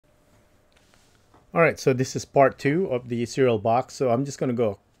All right, so this is part 2 of the cereal box. So I'm just going to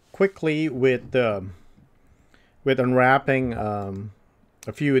go quickly with unwrapping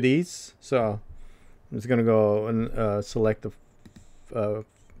a few of these. So I'm just going to go and select the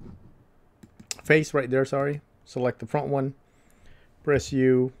face right there. Sorry, select the front one, press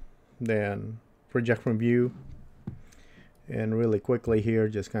U, then project from view, and really quickly here,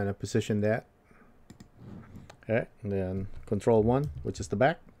 just kind of position that. Okay, and then Control 1, which is the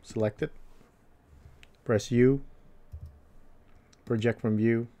back, select it, press U, project from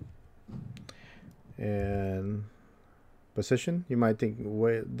view, and position. You might think,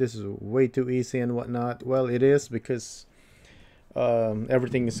 this is way too easy and whatnot. Well, it is, because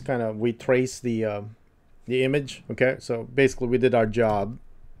everything is kind of, we trace the image. Okay, so basically we did our job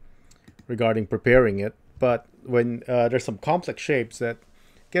regarding preparing it. But when there's some complex shapes, that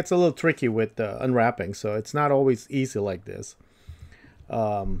gets a little tricky with unwrapping, so it's not always easy like this.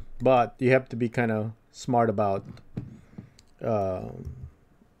 But you have to be kind of smart about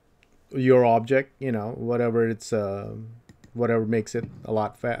your object, whatever it's whatever makes it a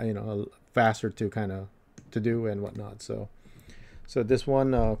lot faster to kind of to do and whatnot. So this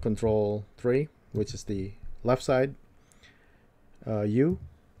one, Control 3, which is the left side, U,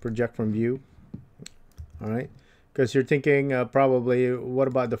 project from view. All right, because you're thinking probably, what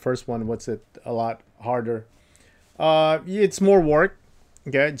about the first one? What's it a lot harder? It's more work.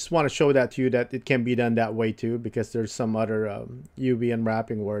 Okay, I just want to show that to you, that it can be done that way too, because there's some other UV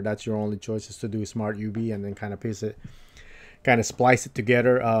unwrapping where that's your only choice, is to do smart UV and then kind of paste it, kind of splice it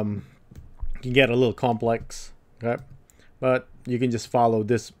together. It can get a little complex. Okay, but you can just follow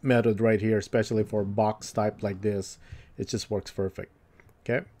this method right here, especially for box type like this. It just works perfect.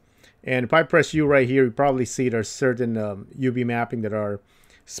 Okay, and if I press U right here, you probably see there's certain UV mapping that are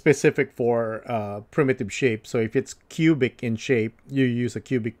specific for primitive shape. So if it's cubic in shape, you use a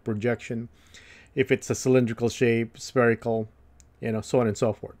cubic projection. If it's a cylindrical shape, spherical, so on and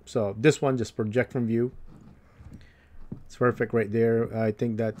so forth. So this one, just project from view. It's perfect right there. I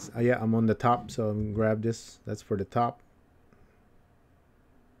think that's, yeah, I'm on the top, so I'm gonna grab this. That's for the top.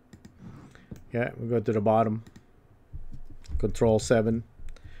 Yeah, we go to the bottom. Control 7,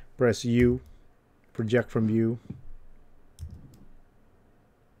 press U, project from view.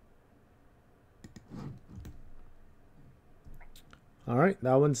 All right,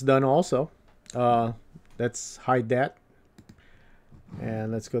 that one's done also. Let's hide that.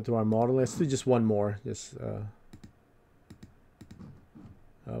 And let's go to our model. Let's do just one more. Just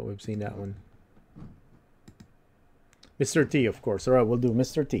we've seen that one. Mr. T, of course. All right, we'll do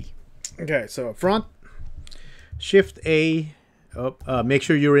Mr. T. Okay, so front, Shift A. Make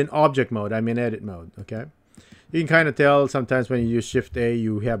sure you're in object mode. I'm in edit mode. Okay. You can kind of tell sometimes when you use Shift A,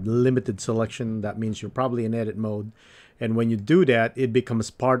 you have limited selection. That means you're probably in edit mode. And when you do that, it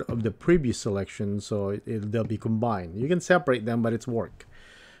becomes part of the previous selection, so they'll be combined. You can separate them, but it's work.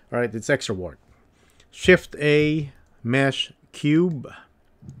 All right, it's extra work. Shift A, Mesh, Cube.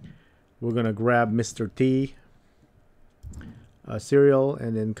 We're going to grab Mr. T, serial,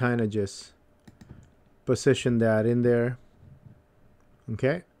 and then kind of just position that in there.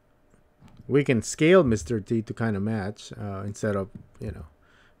 Okay. We can scale Mr. T to kind of match instead of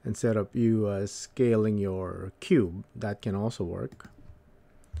you scaling your cube. That can also work.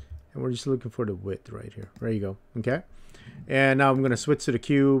 And we're just looking for the width right here. There you go. Okay. And now I'm going to switch to the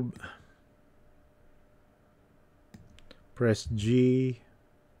cube. Press G.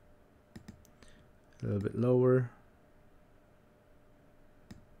 A little bit lower.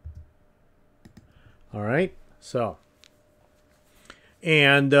 All right. So.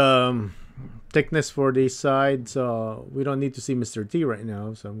 And thickness for these sides, we don't need to see Mr. T right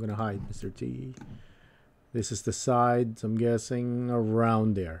now, so I'm going to hide Mr. T. This is the sides, I'm guessing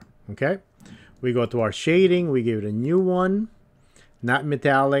around there. Okay, we go to our shading, we give it a new one, not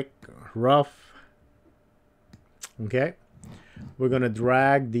metallic, rough. Okay, we're going to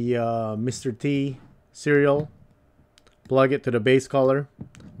drag the Mr. T serial, plug it to the base color.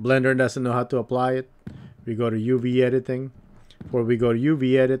 Blender doesn't know how to apply it. We go to UV editing. Before we go to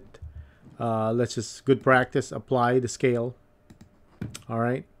UV edit, let's just, good practice, apply the scale. All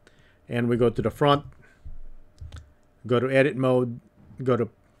right, and we go to the front, go to edit mode, go to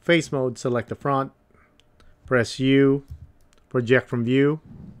face mode, select the front, press U, project from view,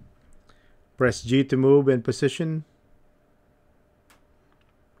 press G to move and position.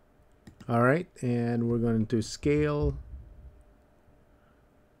 All right, and we're going to scale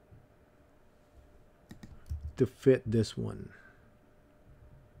to fit this one.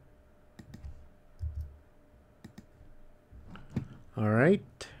 All right,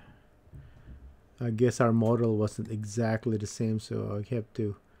 I guess our model wasn't exactly the same, so I have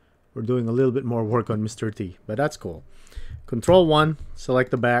to we're doing a little bit more work on Mr. T, but that's cool. Control 1,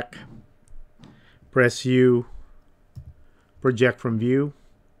 select the back, press U, project from view.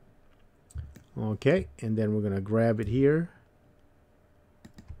 Okay, and then we're gonna grab it here,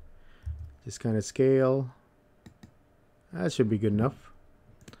 just kind of scale. That should be good enough.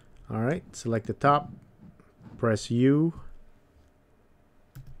 All right, select the top, press U,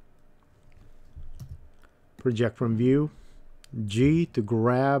 project from view, G to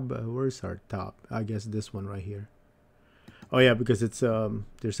grab. Where's our top? I guess this one right here. Oh yeah, because it's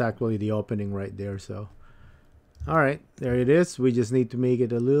there's actually the opening right there. So all right, there it is. We just need to make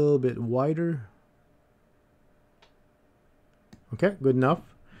it a little bit wider. Okay, good enough.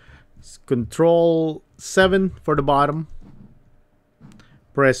 Control 7 for the bottom,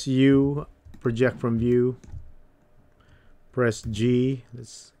 press U, project from view, press G,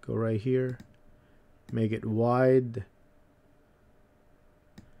 let's go right here, make it wide.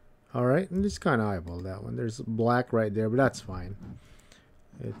 All right, and just kind of eyeball that one. There's black right there, but that's fine.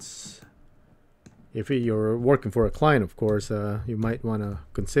 It's, if you're working for a client, of course, you might want to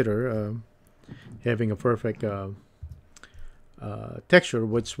consider having a perfect texture,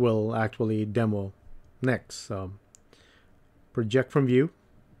 which we'll actually demo next. So project from view,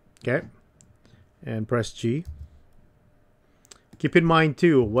 okay, and press G. Keep in mind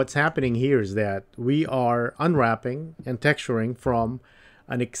too, what's happening here is that we are unwrapping and texturing from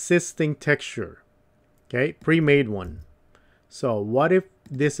an existing texture, okay, pre-made one. So what if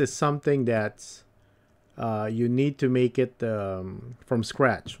this is something that's you need to make it from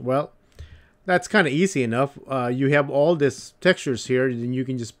scratch? Well, that's kind of easy enough. You have all these textures here, and you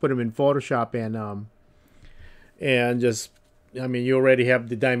can just put them in Photoshop and just, I mean, you already have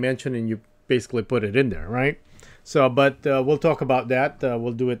the dimension and you basically put it in there, right? So, but we'll talk about that.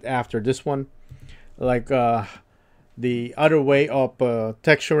 We'll do it after this one, like the other way of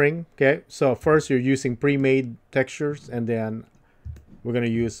texturing. Okay, so first you're using pre-made textures, and then we're gonna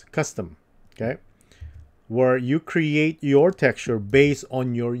use custom. Okay, where you create your texture based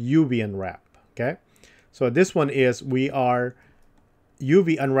on your UV unwrap. Okay, so this one is we are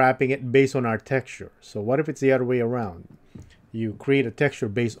UV unwrapping it based on our texture. So what if it's the other way around? You create a texture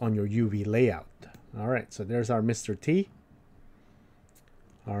based on your UV layout. All right, so there's our Mr. T.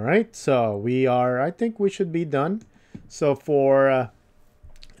 All right, so we are, I think we should be done. So for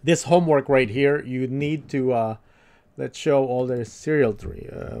this homework right here, you need to, let's show all the serial tree.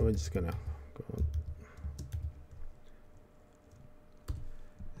 We're just gonna go.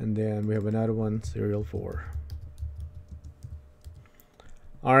 And then we have another one, serial 4.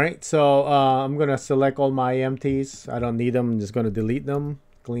 All right, so I'm gonna select all my empties. I don't need them. I'm just gonna delete them,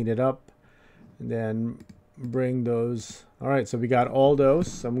 clean it up, and then bring those. All right, so we got all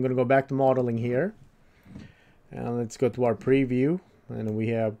those. So I'm gonna go back to modeling here, and let's go to our preview. And we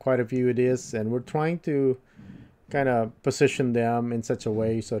have quite a few of this, and we're trying to kind of position them in such a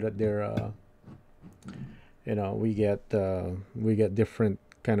way so that they're, you know, we get different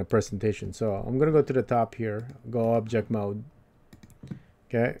kind of presentation. So I'm gonna go to the top here, go object mode.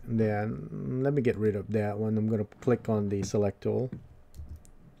 Okay, and then let me get rid of that one. I'm going to click on the select tool.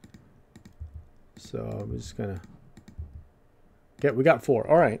 So I'm just going to, okay, we got 4.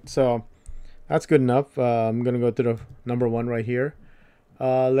 All right, so that's good enough. I'm going to go to the number 1 right here.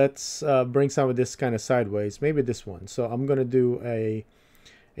 Let's bring some of this kind of sideways, maybe this one. So I'm going to do a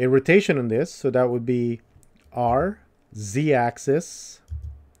rotation on this. So that would be R, Z axis,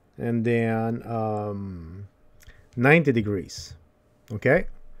 and then 90 degrees. Okay,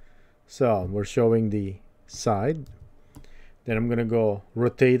 so we're showing the side. Then I'm gonna go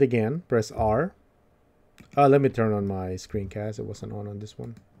rotate again, press R. Let me turn on my screencast. It wasn't on this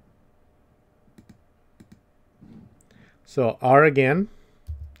one. So R again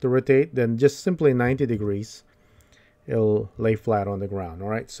to rotate, then just simply 90 degrees. It'll lay flat on the ground. All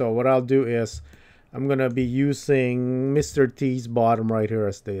right, so what I'll do is I'm gonna be using Mr. T's bottom right here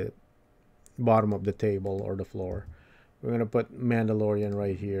as the bottom of the table or the floor. We're going to put Mandalorian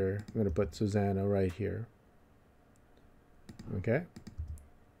right here. We're going to put Susanna right here. Okay.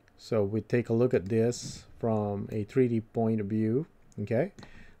 So we take a look at this from a 3D point of view. Okay.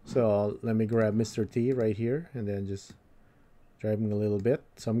 So let me grab Mr. T right here and then just drag him a little bit.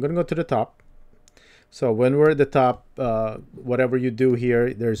 So I'm going to go to the top. So when we're at the top, whatever you do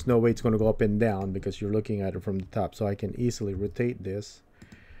here, there's no way it's going to go up and down because you're looking at it from the top. So I can easily rotate this.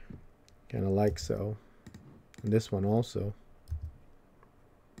 Kind of like so. And this one also.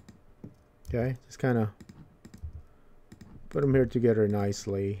 Okay, just kind of put them here together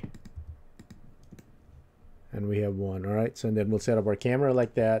nicely. And we have one. All right, so then we'll set up our camera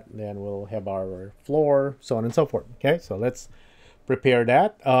like that. Then we'll have our floor, so on and so forth. Okay, so let's prepare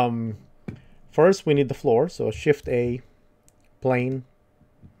that. First, we need the floor. So Shift A, plane.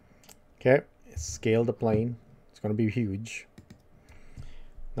 Okay, scale the plane. It's going to be huge.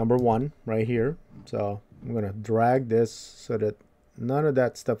 Number 1 right here. So I'm going to drag this so that none of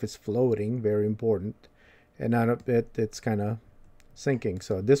that stuff is floating. Very important. And none of it, it's kind of sinking.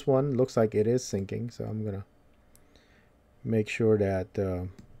 So this one looks like it is sinking. So I'm going to make sure that,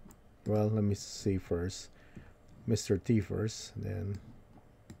 well, let me see first. Mr. T first, then.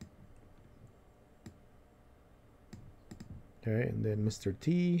 Okay, and then Mr.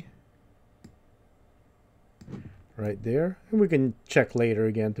 T. Right there. And we can check later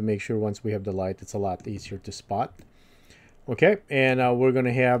again to make sure once we have the light, it's a lot easier to spot. Okay, and we're going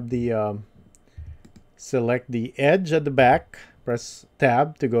to have the, select the edge at the back. Press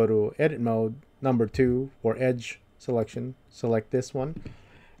Tab to go to Edit Mode. Number 2 for edge selection. Select this one.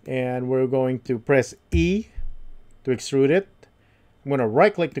 And we're going to press E to extrude it. I'm going to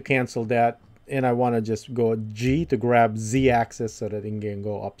right click to cancel that. And I want to just go G to grab Z axis so that it can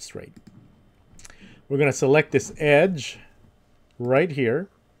go up straight. We're going to select this edge right here.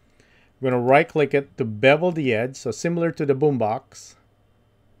 We're going to right click it to bevel the edge. So similar to the boombox.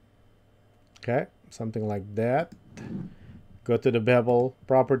 Okay, something like that. Go to the bevel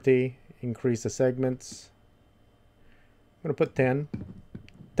property, increase the segments. I'm going to put 10.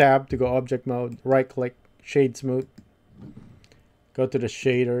 Tab to go object mode, right click, shade smooth. Go to the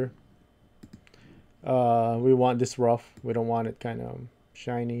shader. We want this rough. We don't want it kind of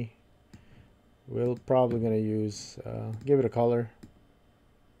shiny. We're probably going to use, give it a color.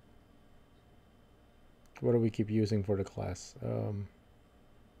 What do we keep using for the class?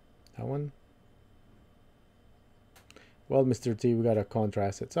 That one? Well, Mr. T, we got to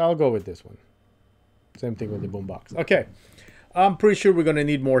contrast it. So I'll go with this one. Same thing with the boombox. Okay. I'm pretty sure we're going to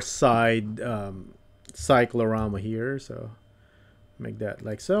need more side cyclorama here. So make that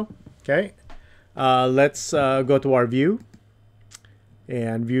like so. Okay. Let's go to our view.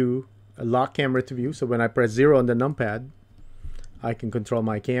 And view, lock camera to view. So when I press 0 on the numpad, I can control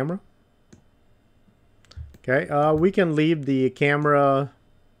my camera. Okay. We can leave the camera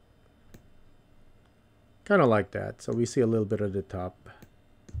kind of like that. So we see a little bit of the top.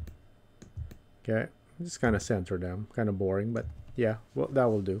 Okay. Just kind of center them. Kind of boring, but yeah, well, that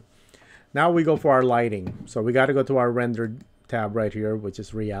will do. Now we go for our lighting. So we got to go to our rendered tab right here, which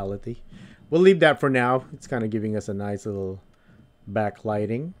is reality. We'll leave that for now. It's kind of giving us a nice little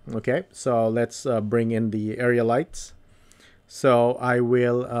backlighting. Okay, so let's bring in the area lights. So I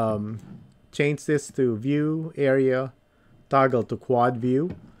will change this to view, area, toggle to quad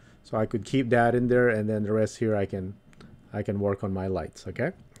view. So I could keep that in there, and then the rest here I can work on my lights.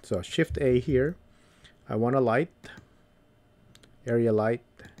 Okay, so Shift A here. I want a light, area light.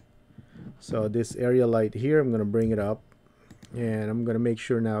 So this area light here, I'm going to bring it up. And I'm going to make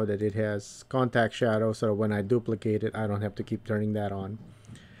sure now that it has contact shadow, so when I duplicate it, I don't have to keep turning that on.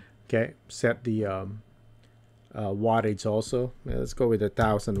 Okay, set the wattage also. Let's go with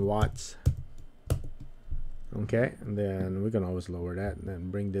 1,000 watts. Okay, and then we can always lower that and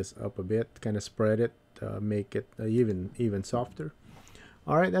then bring this up a bit, kind of spread it, make it even softer.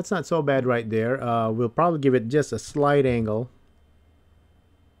 All right, that's not so bad right there. We'll probably give it just a slight angle.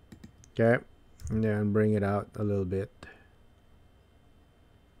 Okay, and then bring it out a little bit.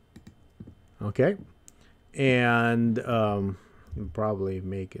 Okay, and probably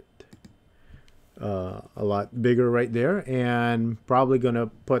make it a lot bigger right there, and probably gonna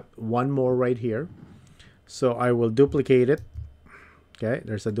put one more right here. So I will duplicate it. Okay,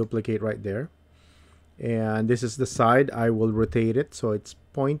 there's a duplicate right there. And this is the side. I will rotate it so it's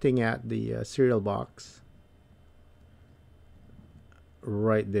pointing at the cereal box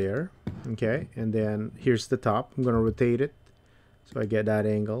right there. Okay, and then here's the top. I'm going to rotate it so I get that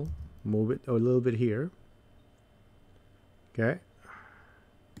angle. Move it a little bit here. Okay.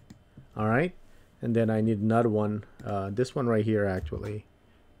 All right. And then I need another one. This one right here, actually.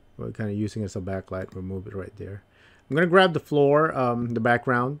 We're kind of using it as a backlight. We'll move it right there. I'm going to grab the floor, the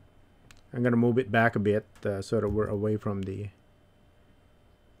background. I'm going to move it back a bit so that we're away from a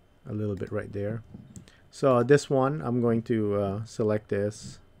little bit right there. So this one, I'm going to select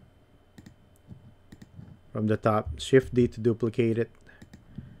this from the top. Shift D to duplicate it.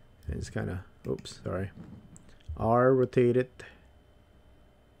 And it's kind of, oops, sorry. R, rotate it.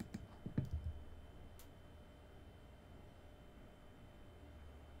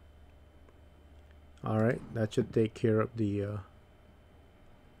 All right, that should take care of the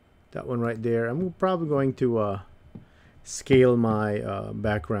that one right there. I'm probably going to scale my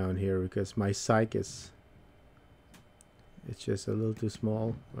background here because my cyc is, it's just a little too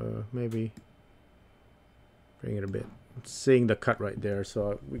small. Maybe bring it a bit. seeing the cut right there.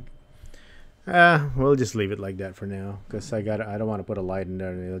 So we'll just leave it like that for now, because I don't want to put a light in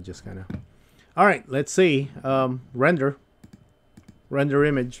there and it'll just kind of. All right, let's see. Render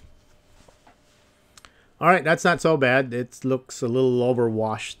image. All right, that's not so bad. It looks a little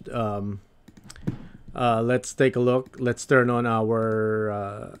overwashed. Let's take a look. Let's turn on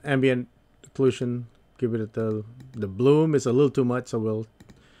our ambient occlusion. Give it the bloom is a little too much, so we'll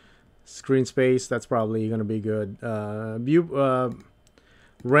screen space. That's probably gonna be good. View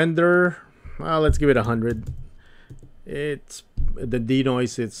render. Let's give it 100. It's the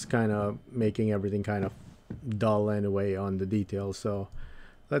denoise. It's kind of making everything kind of dull anyway on the details. So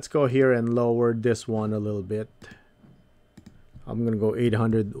let's go here and lower this one a little bit. I'm gonna go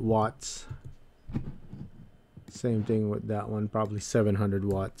 800 watts. Same thing with that one, probably 700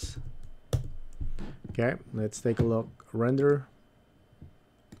 watts. Okay, let's take a look. Render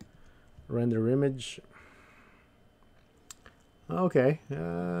image. Okay,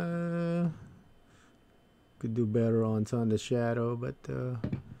 could do better on the shadow, but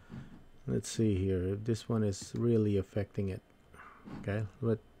let's see here if this one is really affecting it. Okay,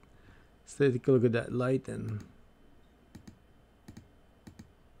 but let's take a look at that light. And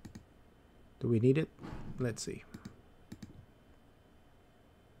do we need it? Let's see.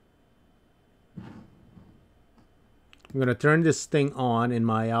 I'm going to turn this thing on in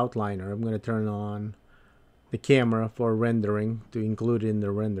my outliner. I'm going to turn on the camera for rendering to include it in the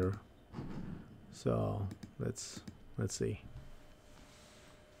render. So let's see.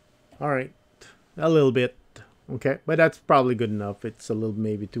 All right, a little bit. Okay, but that's probably good enough. It's a little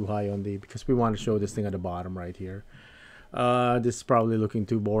maybe too high on the, because we want to show this thing at the bottom right here. This is probably looking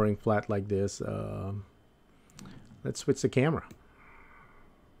too boring flat like this. Let's switch the camera.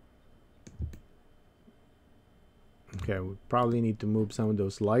 Okay, we probably need to move some of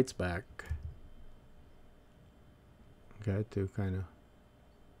those lights back. Okay, to kind of,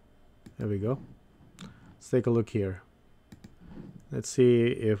 there we go. Let's take a look here. Let's see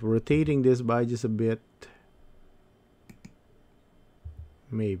if rotating this by just a bit,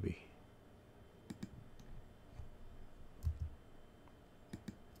 maybe.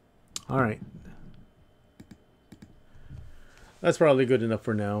 All right. That's probably good enough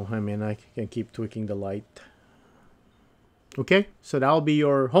for now. I mean, I can keep tweaking the light. Okay, so that'll be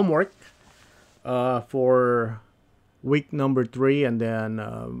your homework for week number 3, and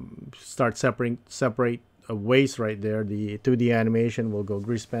then start separate ways right there. The 2D animation will go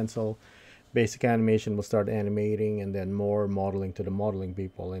grease pencil, basic animation will start animating, and then more modeling to the modeling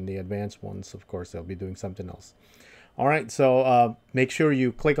people. And the advanced ones, of course, they'll be doing something else. All right, so make sure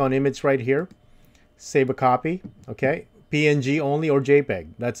you click on image right here, save a copy. Okay, PNG only or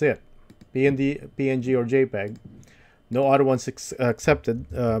JPEG. That's it. PNG or JPEG. No other ones accepted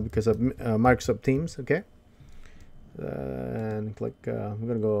because of Microsoft Teams. Okay, and click. I'm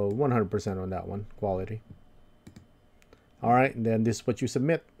gonna go 100% on that one, quality. All right, and then this is what you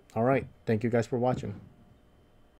submit. All right, thank you guys for watching.